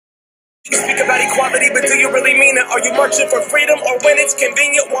You speak about equality, but do you really mean it? Are you marching for freedom or when it's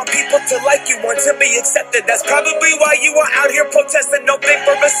convenient? Want people to like you, want to be accepted. That's probably why you are out here protesting. Don't think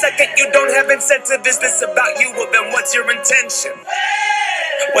for a second you don't have incentive. Is this about you? Well, then what's your intention?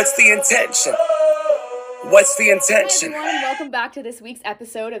 What's the intention? What's the intention? Hi everyone, and welcome back to this week's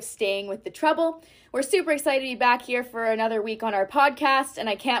episode of Staying with the Trouble. We're super excited to be back here for another week on our podcast, and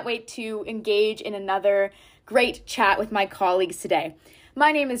I can't wait to engage in another great chat with my colleagues today.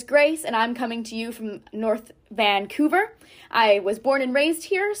 My name is Grace, and I'm coming to you from North Vancouver. I was born and raised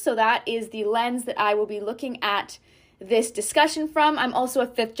here, so that is the lens that I will be looking at this discussion from. I'm also a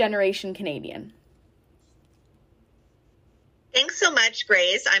fifth-generation Canadian. Thanks so much,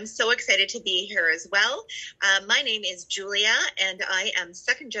 Grace. I'm so excited to be here as well. My name is Julia, and I am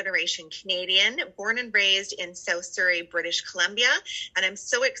second-generation Canadian, born and raised in South Surrey, British Columbia. And I'm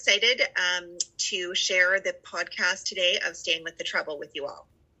so excited to share the podcast today of Staying with the Trouble with you all.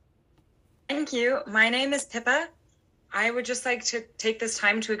 Thank you. My name is Pippa. I would just like to take this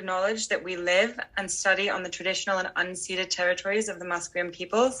time to acknowledge that we live and study on the traditional and unceded territories of the Musqueam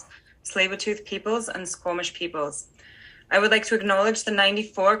peoples, Tsleil-Waututh peoples, and Squamish peoples. I would like to acknowledge the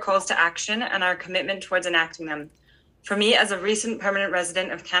 94 calls to action and our commitment towards enacting them. For me, as a recent permanent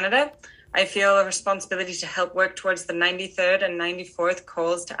resident of Canada, I feel a responsibility to help work towards the 93rd and 94th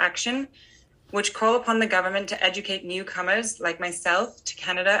calls to action, which call upon the government to educate newcomers like myself to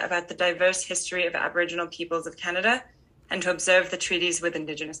Canada about the diverse history of Aboriginal peoples of Canada and to observe the treaties with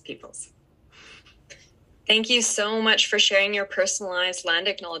Indigenous peoples. Thank you so much for sharing your personalized land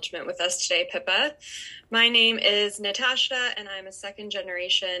acknowledgement with us today, Pippa. My name is Natasha, and I'm a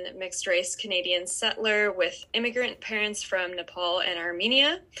second-generation mixed-race Canadian settler with immigrant parents from Nepal and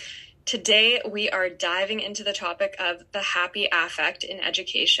Armenia. Today, we are diving into the topic of the happy affect in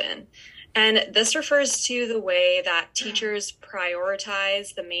education. And this refers to the way that teachers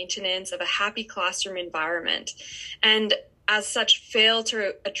prioritize the maintenance of a happy classroom environment and as such fail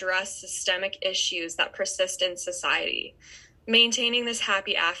to address systemic issues that persist in society. Maintaining this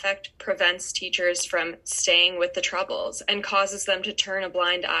happy affect prevents teachers from staying with the troubles and causes them to turn a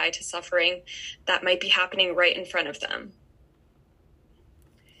blind eye to suffering that might be happening right in front of them.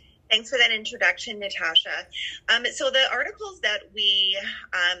 Thanks for that introduction, Natasha. So the articles that we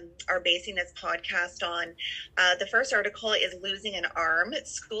are basing this podcast on, the first article is Losing an Arm,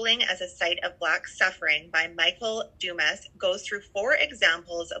 Schooling as a Site of Black Suffering by Michael Dumas, goes through 4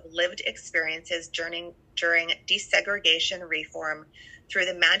 examples of lived experiences during desegregation reform through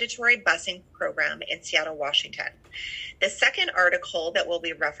the mandatory busing program in Seattle, Washington. The second article that we'll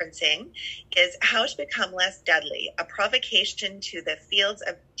be referencing is How to Become Less Deadly, a provocation to the fields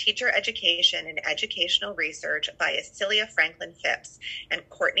of teacher education and educational research by Celia Franklin Phipps and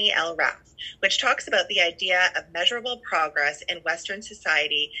Courtney L. Rath, which talks about the idea of measurable progress in Western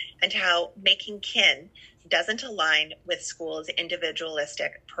society and how making kin doesn't align with schools'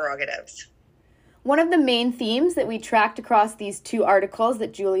 individualistic prerogatives. One of the main themes that we tracked across these 2 articles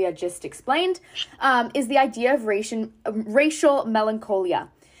that Julia just explained is the idea of racial melancholia.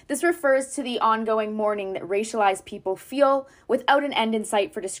 This refers to the ongoing mourning that racialized people feel without an end in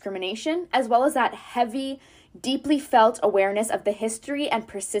sight for discrimination, as well as that heavy, deeply felt awareness of the history and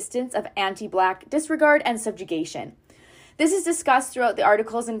persistence of anti-Black disregard and subjugation. This is discussed throughout the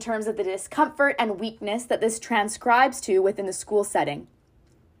articles in terms of the discomfort and weakness that this transcribes to within the school setting.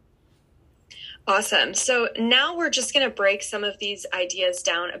 Awesome. So now we're just going to break some of these ideas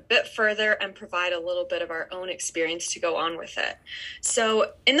down a bit further and provide a little bit of our own experience to go on with it.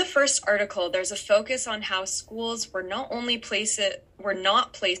 So in the first article, there's a focus on how schools were not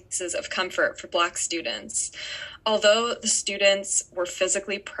places of comfort for Black students. Although the students were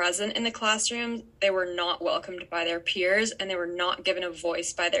physically present in the classroom, they were not welcomed by their peers and they were not given a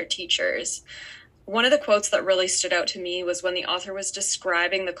voice by their teachers. One of the quotes that really stood out to me was when the author was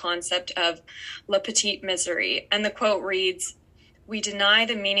describing the concept of la petite miserie. And the quote reads, "We deny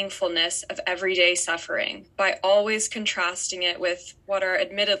the meaningfulness of everyday suffering by always contrasting it with what are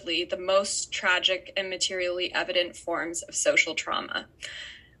admittedly the most tragic and materially evident forms of social trauma."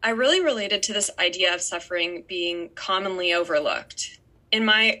 I really related to this idea of suffering being commonly overlooked. In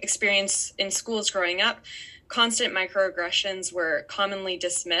my experience in schools growing up, constant microaggressions were commonly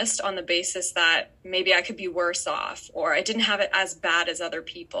dismissed on the basis that maybe I could be worse off, or I didn't have it as bad as other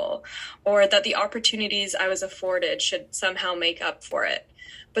people, or that the opportunities I was afforded should somehow make up for it.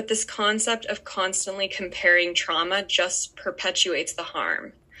 But this concept of constantly comparing trauma just perpetuates the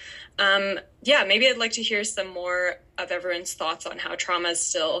harm. Maybe I'd like to hear some more of everyone's thoughts on how trauma is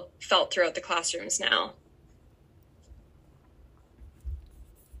still felt throughout the classrooms now.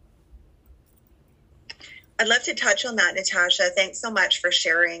 I'd love to touch on that, Natasha. Thanks so much for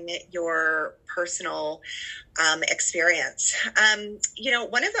sharing your personal experience.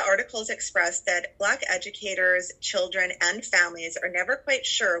 One of the articles expressed that Black educators, children, and families are never quite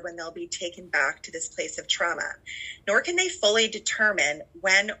sure when they'll be taken back to this place of trauma, nor can they fully determine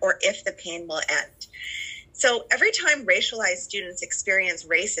when or if the pain will end. So every time racialized students experience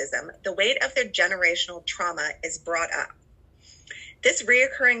racism, the weight of their generational trauma is brought up. This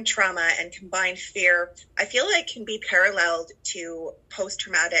reoccurring trauma and combined fear, I feel like, can be paralleled to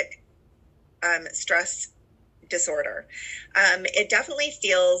post-traumatic stress disorder. It definitely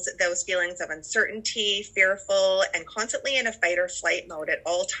feels those feelings of uncertainty, fearful, and constantly in a fight or flight mode at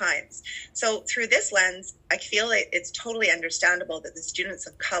all times. So through this lens, I feel like it's totally understandable that the students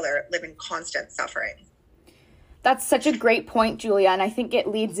of color live in constant suffering. That's such a great point, Julia, and I think it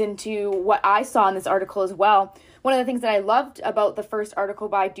leads into what I saw in this article as well. One of the things that I loved about the first article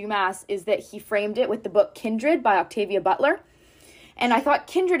by Dumas is that he framed it with the book Kindred by Octavia Butler. And I thought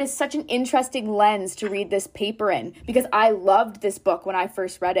Kindred is such an interesting lens to read this paper in, because I loved this book when I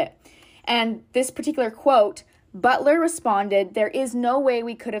first read it. And this particular quote, Butler responded, "There is no way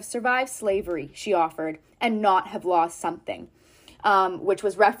we could have survived slavery," she offered, "and not have lost something," which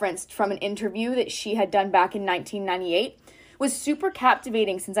was referenced from an interview that she had done back in 1998. Was super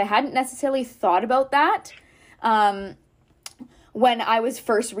captivating since I hadn't necessarily thought about that when I was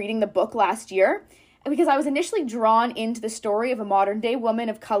first reading the book last year, because I was initially drawn into the story of a modern day woman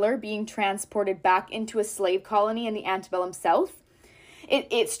of color being transported back into a slave colony in the antebellum South.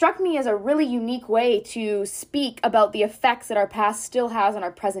 It struck me as a really unique way to speak about the effects that our past still has on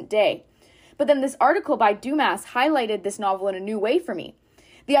our present day. But then this article by Dumas highlighted this novel in a new way for me.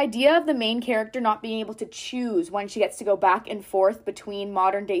 The idea of the main character not being able to choose when she gets to go back and forth between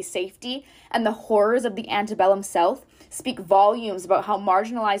modern day safety and the horrors of the antebellum South speak volumes about how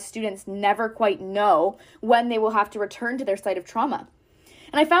marginalized students never quite know when they will have to return to their site of trauma.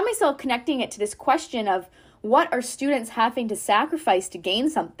 And I found myself connecting it to this question of, what are students having to sacrifice to gain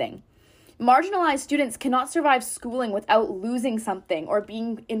something? Marginalized students cannot survive schooling without losing something or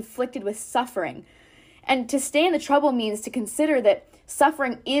being inflicted with suffering. And to stay in the trouble means to consider that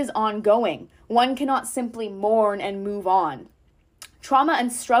suffering is ongoing. One cannot simply mourn and move on. Trauma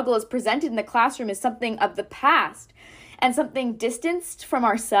and struggle as presented in the classroom is something of the past and something distanced from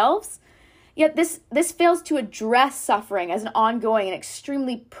ourselves. Yet this fails to address suffering as an ongoing and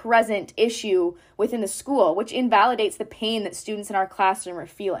extremely present issue within the school, which invalidates the pain that students in our classroom are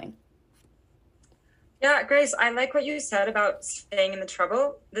feeling. Yeah, Grace, I like what you said about staying in the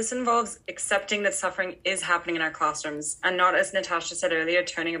trouble. This involves accepting that suffering is happening in our classrooms and not, as Natasha said earlier,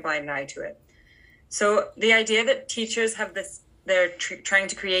 turning a blind eye to it. So the idea that teachers have this, they're trying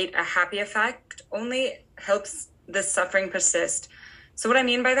to create a happy effect only helps this suffering persist. So what I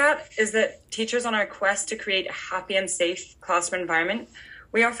mean by that is that teachers, on our quest to create a happy and safe classroom environment,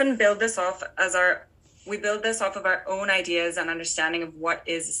 we often build this off of our own ideas and understanding of what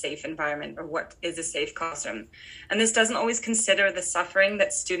is a safe environment or what is a safe classroom. And this doesn't always consider the suffering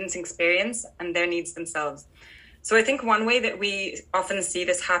that students experience and their needs themselves. So I think one way that we often see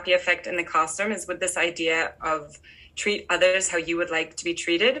this happy effect in the classroom is with this idea of treat others how you would like to be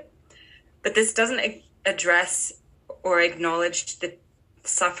treated. But this doesn't address or acknowledge the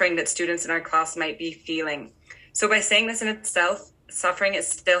suffering that students in our class might be feeling. So by saying this in itself, suffering is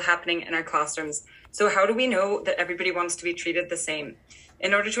still happening in our classrooms. So how do we know that everybody wants to be treated the same?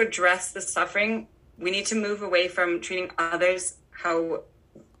 In order to address the suffering, we need to move away from treating others how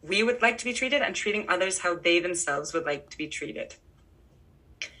we would like to be treated and treating others how they themselves would like to be treated.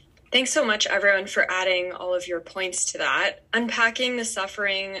 Thanks so much, everyone, for adding all of your points to that. Unpacking the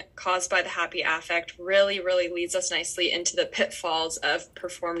suffering caused by the happy affect really leads us nicely into the pitfalls of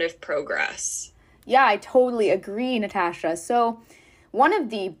performative progress. Yeah, I totally agree, Natasha. So one of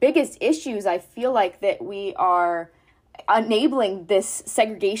the biggest issues I feel like that we are enabling this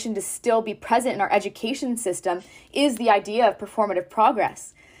segregation to still be present in our education system is the idea of performative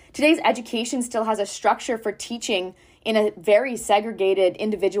progress. Today's education still has a structure for teaching in a very segregated,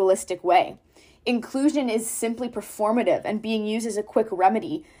 individualistic way. Inclusion is simply performative and being used as a quick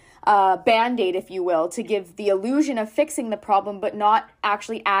remedy, band-aid, if you will, to give the illusion of fixing the problem, but not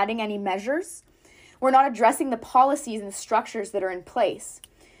actually adding any measures. We're not addressing the policies and structures that are in place.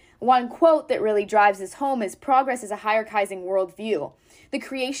 One quote that really drives this home is, "Progress is a hierarchizing worldview. The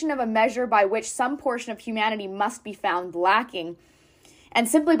creation of a measure by which some portion of humanity must be found lacking." And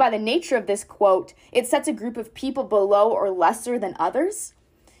simply by the nature of this quote, it sets a group of people below or lesser than others.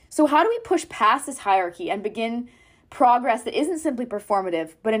 So how do we push past this hierarchy and begin progress that isn't simply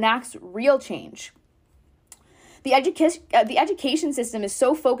performative, but enacts real change? The education system is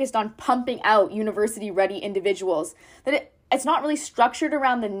so focused on pumping out university-ready individuals that it's not really structured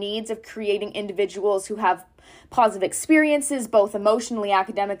around the needs of creating individuals who have positive experiences, both emotionally,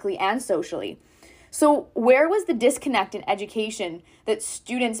 academically, and socially. So where was the disconnect in education that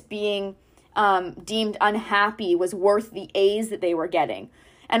students being deemed unhappy was worth the A's that they were getting?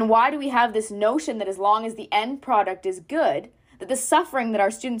 And why do we have this notion that as long as the end product is good, that the suffering that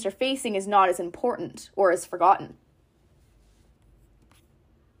our students are facing is not as important or as forgotten?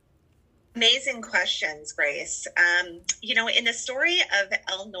 Amazing questions, Grace. In the story of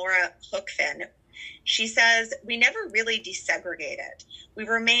Elnora Hookfin, she says, we never really desegregated. We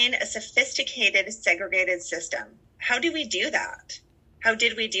remain a sophisticated, segregated system. How do we do that? How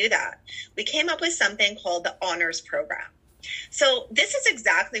did we do that? We came up with something called the honors program. So this is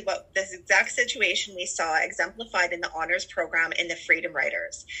exactly this exact situation we saw exemplified in the honors program in the Freedom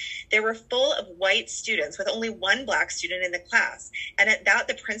Riders. They were full of white students with only one black student in the class. And at that,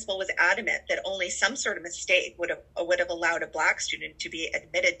 the principal was adamant that only some sort of mistake would have allowed a black student to be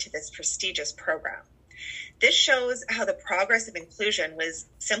admitted to this prestigious program. This shows how the progress of inclusion was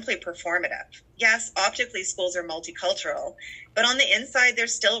simply performative. Yes, optically schools are multicultural, but on the inside,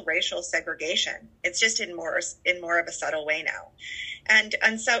 there's still racial segregation. It's just in more of a subtle way now. And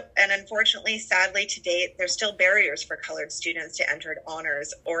unfortunately, sadly, to date, there's still barriers for colored students to enter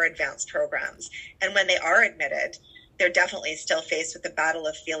honors or advanced programs. And when they are admitted, they're definitely still faced with the battle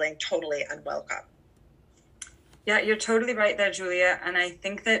of feeling totally unwelcome. Yeah, you're totally right there, Julia. And I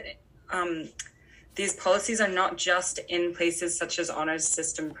think that these policies are not just in places such as honors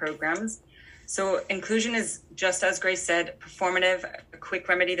system programs. So inclusion is, just as Grace said, performative, a quick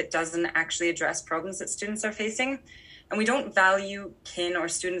remedy that doesn't actually address problems that students are facing. And we don't value kin or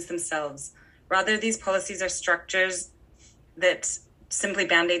students themselves. Rather, these policies are structures that simply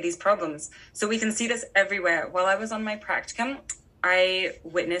band-aid these problems. So we can see this everywhere. While I was on my practicum, I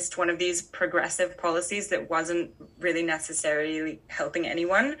witnessed one of these progressive policies that wasn't really necessarily helping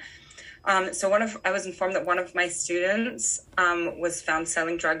anyone. I was informed that one of my students was found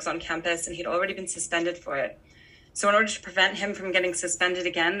selling drugs on campus, and he'd already been suspended for it. So in order to prevent him from getting suspended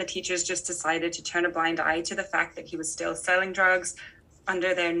again, the teachers just decided to turn a blind eye to the fact that he was still selling drugs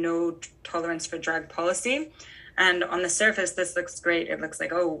under their no tolerance for drug policy. And on the surface, this looks great. It looks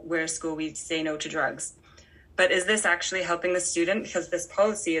like, oh, we're a school, we say no to drugs. But is this actually helping the student? Because this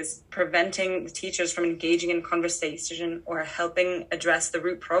policy is preventing the teachers from engaging in conversation or helping address the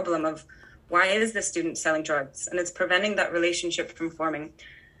root problem of why is the student selling drugs? And it's preventing that relationship from forming.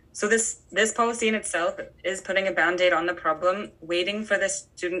 So this policy in itself is putting a Band-Aid on the problem, waiting for the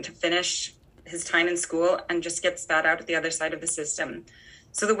student to finish his time in school and just get spat out at the other side of the system.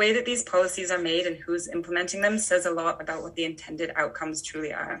 So the way that these policies are made and who's implementing them says a lot about what the intended outcomes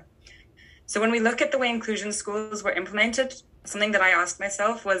truly are. So when we look at the way inclusion schools were implemented, something that I asked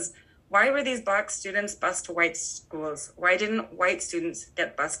myself was, why were these Black students bused to white schools? Why didn't white students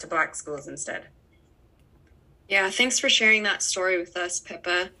get bused to Black schools instead? Yeah, thanks for sharing that story with us,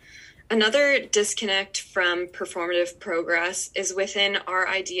 Pippa. Another disconnect from performative progress is within our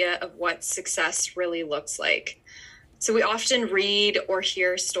idea of what success really looks like. So we often read or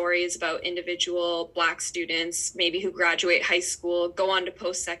hear stories about individual Black students, maybe who graduate high school, go on to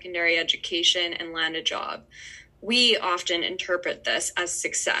post-secondary education and land a job. We often interpret this as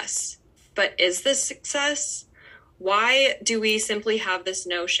success. But is this success? Why do we simply have this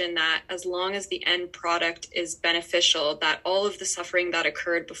notion that as long as the end product is beneficial, that all of the suffering that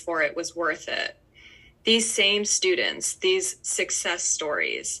occurred before it was worth it? These same students, these success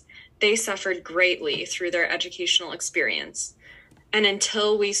stories, they suffered greatly through their educational experience. And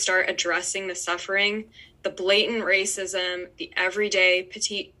until we start addressing the suffering, the blatant racism, the everyday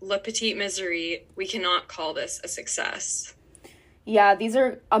le petite misery, we cannot call this a success. Yeah, these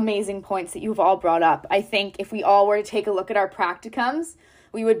are amazing points that you've all brought up. I think if we all were to take a look at our practicums,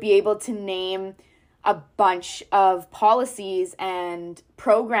 we would be able to name a bunch of policies and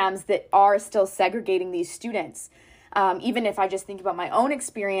programs that are still segregating these students. Even if I just think about my own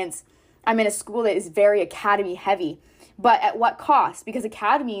experience, I'm in a school that is very academy heavy, but at what cost? Because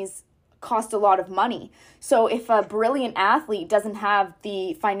academies cost a lot of money. So if a brilliant athlete doesn't have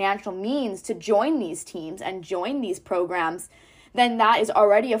the financial means to join these teams and join these programs, then that is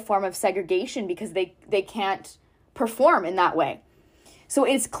already a form of segregation because they can't perform in that way. So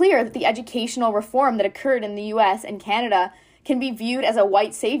it's clear that the educational reform that occurred in the US and Canada can be viewed as a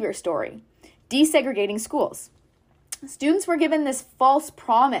white savior story, desegregating schools. Students were given this false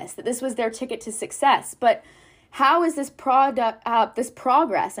promise that this was their ticket to success, but how is this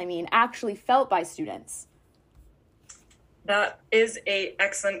progress actually felt by students? That is an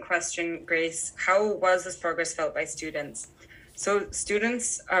excellent question, Grace. How was this progress felt by students? So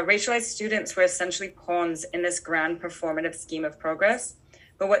students, racialized students were essentially pawns in this grand performative scheme of progress,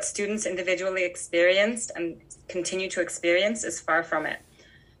 but what students individually experienced and continue to experience is far from it.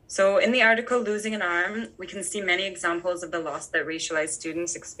 So in the article, Losing an Arm, we can see many examples of the loss that racialized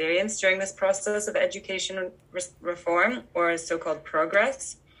students experienced during this process of education reform, or so-called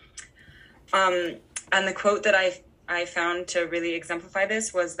progress. And the quote that I found to really exemplify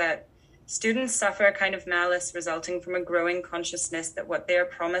this was that students suffer a kind of malice resulting from a growing consciousness that what they are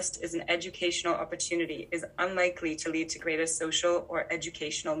promised is an educational opportunity is unlikely to lead to greater social or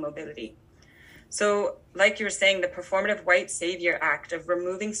educational mobility. So, like you were saying, the performative white savior act of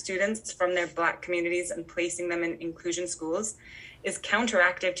removing students from their Black communities and placing them in inclusion schools is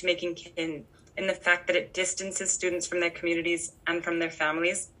counteractive to making kin in the fact that it distances students from their communities and from their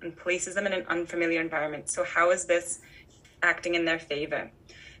families and places them in an unfamiliar environment. So how is this acting in their favor?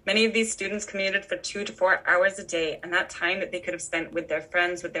 Many of these students commuted for 2 to 4 hours a day, and that time that they could have spent with their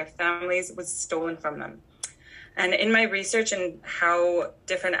friends, with their families, was stolen from them. And in my research and how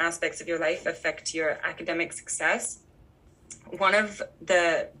different aspects of your life affect your academic success, one of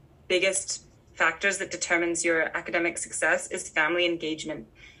the biggest factors that determines your academic success is family engagement.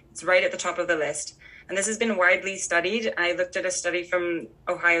 It's right at the top of the list. And this has been widely studied. I looked at a study from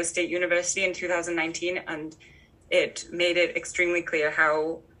Ohio State University in 2019, and it made it extremely clear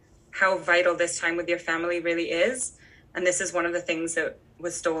how vital this time with your family really is. And this is one of the things that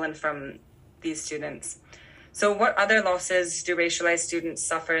was stolen from these students. So what other losses do racialized students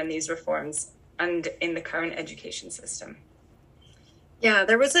suffer in these reforms and in the current education system? Yeah,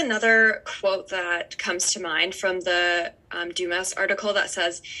 there was another quote that comes to mind from the Dumas article that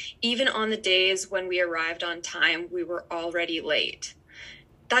says, even on the days when we arrived on time, we were already late.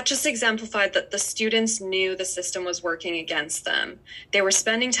 That just exemplified that the students knew the system was working against them. They were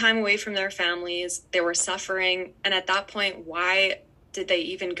spending time away from their families, they were suffering, and at that point, why did they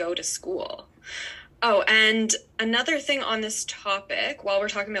even go to school? Oh, and another thing on this topic, while we're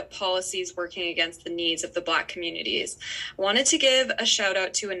talking about policies working against the needs of the Black communities, I wanted to give a shout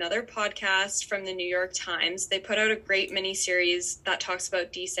out to another podcast from the New York Times. They put out a great mini-series that talks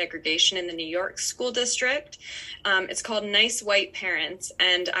about desegregation in the New York school district. It's called Nice White Parents,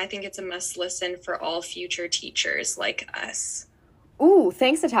 and I think it's a must listen for all future teachers like us. Ooh,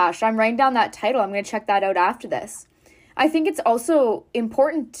 thanks, Natasha. I'm writing down that title. I'm going to check that out after this. I think it's also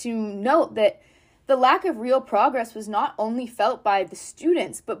important to note that the lack of real progress was not only felt by the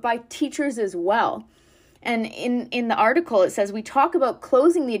students, but by teachers as well. And in the article, it says, we talk about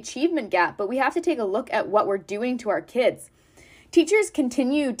closing the achievement gap, but we have to take a look at what we're doing to our kids. Teachers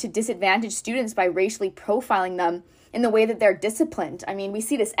continue to disadvantage students by racially profiling them in the way that they're disciplined. I mean, we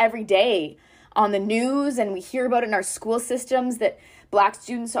see this every day on the news, and we hear about it in our school systems that Black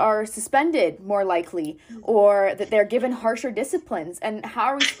students are suspended more likely, or that they're given harsher disciplines. And how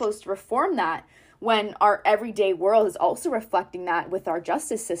are we supposed to reform that when our everyday world is also reflecting that with our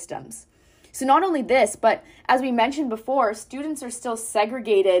justice systems? So not only this, but as we mentioned before, students are still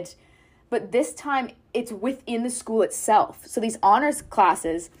segregated, but this time it's within the school itself. So these honors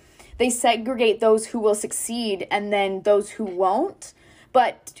classes, they segregate those who will succeed and then those who won't.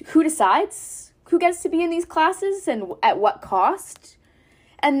 But who decides who gets to be in these classes and at what cost?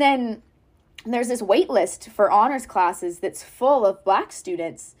 And then there's this wait list for honors classes that's full of Black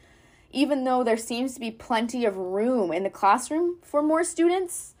students, even though there seems to be plenty of room in the classroom for more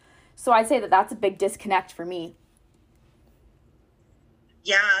students. So I'd say that that's a big disconnect for me.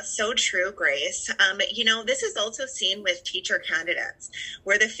 Yeah, so true, Grace. This is also seen with teacher candidates,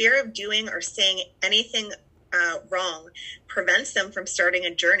 where the fear of doing or saying anything wrong prevents them from starting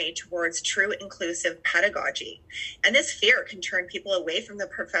a journey towards true inclusive pedagogy. And this fear can turn people away from the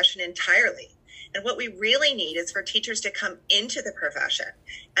profession entirely. And what we really need is for teachers to come into the profession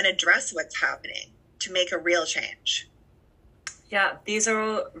and address what's happening to make a real change. Yeah, these are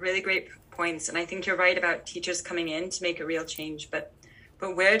all really great points. And I think you're right about teachers coming in to make a real change. But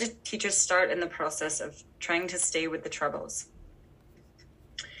where do teachers start in the process of trying to stay with the troubles?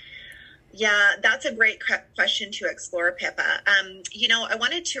 Yeah, that's a great question to explore, Pippa. I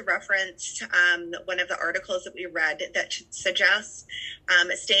wanted to reference one of the articles that we read that suggests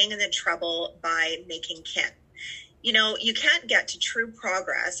staying in the trouble by making kin. You can't get to true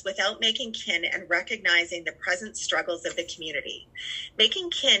progress without making kin and recognizing the present struggles of the community.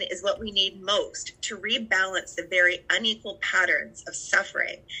 Making kin is what we need most to rebalance the very unequal patterns of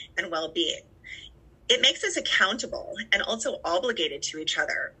suffering and well-being. It makes us accountable and also obligated to each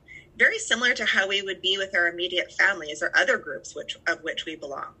other. very similar to how we would be with our immediate families or other groups of which we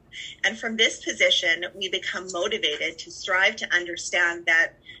belong. And from this position, we become motivated to strive to understand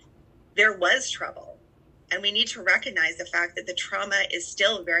that there was trouble. And we need to recognize the fact that the trauma is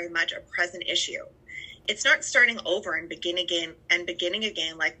still very much a present issue. It's not starting over and beginning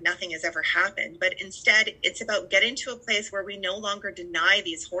again like nothing has ever happened, but instead it's about getting to a place where we no longer deny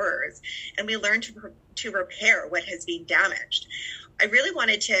these horrors and we learn to repair what has been damaged. I really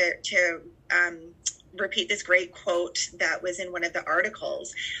wanted to repeat this great quote that was in one of the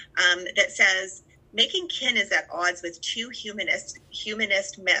articles that says, "Making kin is at odds with two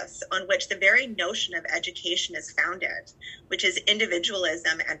humanist myths on which the very notion of education is founded, which is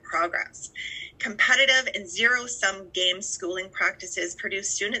individualism and progress. Competitive and zero-sum game schooling practices produce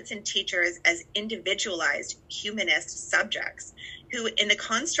students and teachers as individualized humanist subjects who, in the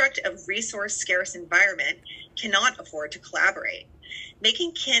construct of resource-scarce environment, cannot afford to collaborate.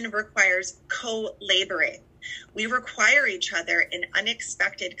 Making kin requires co-laboring. We require each other in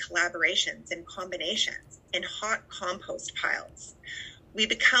unexpected collaborations and combinations, in hot compost piles. We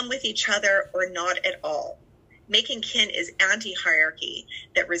become with each other or not at all. Making kin is anti-hierarchy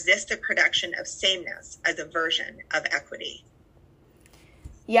that resists the production of sameness as a version of equity."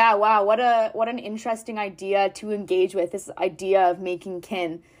 Yeah, wow, what an interesting idea to engage with, this idea of making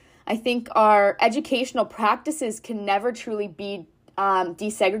kin. I think our educational practices can never truly be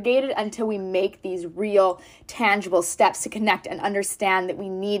desegregated until we make these real, tangible steps to connect and understand that we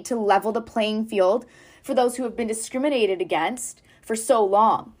need to level the playing field for those who have been discriminated against for so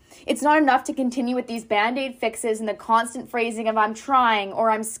long. It's not enough to continue with these Band-Aid fixes and the constant phrasing of "I'm trying"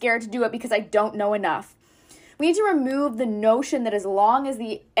 or "I'm scared to do it because I don't know enough." We need to remove the notion that as long as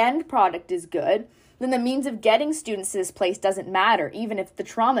the end product is good, then the means of getting students to this place doesn't matter, even if the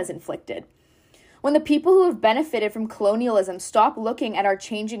trauma is inflicted. When the people who have benefited from colonialism stop looking at our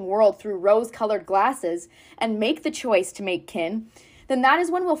changing world through rose-colored glasses and make the choice to make kin, then that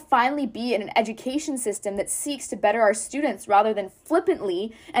is when we'll finally be in an education system that seeks to better our students rather than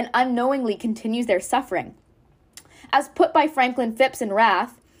flippantly and unknowingly continues their suffering. As put by Franklin Phipps in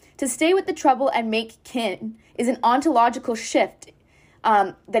Wrath, to stay with the trouble and make kin is an ontological shift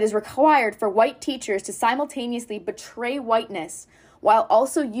that is required for white teachers to simultaneously betray whiteness while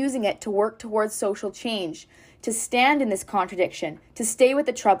also using it to work towards social change, to stand in this contradiction, to stay with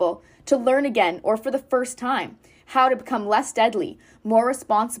the trouble, to learn again, or for the first time, how to become less deadly, more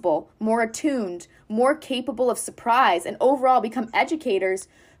responsible, more attuned, more capable of surprise, and overall become educators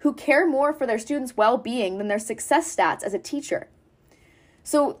who care more for their students' well-being than their success stats as a teacher.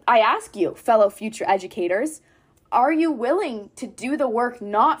 So I ask you, fellow future educators, are you willing to do the work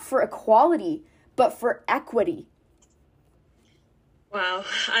not for equality, but for equity? Wow,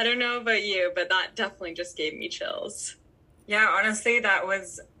 I don't know about you, but that definitely just gave me chills. Yeah, honestly, that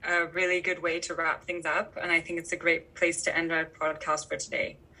was a really good way to wrap things up. And I think it's a great place to end our podcast for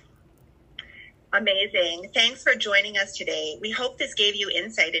today. Amazing. Thanks for joining us today. We hope this gave you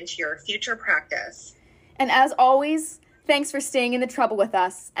insight into your future practice. And as always, thanks for staying in the trouble with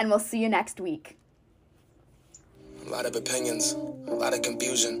us, and we'll see you next week. A lot of opinions, a lot of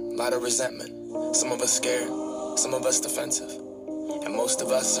confusion, a lot of resentment. Some of us scared, some of us defensive. And most of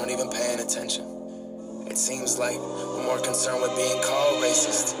us aren't even paying attention. It seems like we're more concerned with being called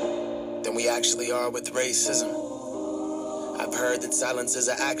racist than we actually are with racism. I've heard that silence is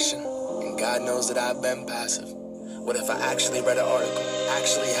an action, and God knows that I've been passive. What if I actually read an article,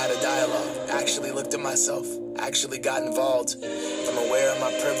 actually had a dialogue, actually looked at myself, actually got involved, if I'm aware of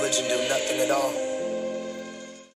my privilege and do nothing at all?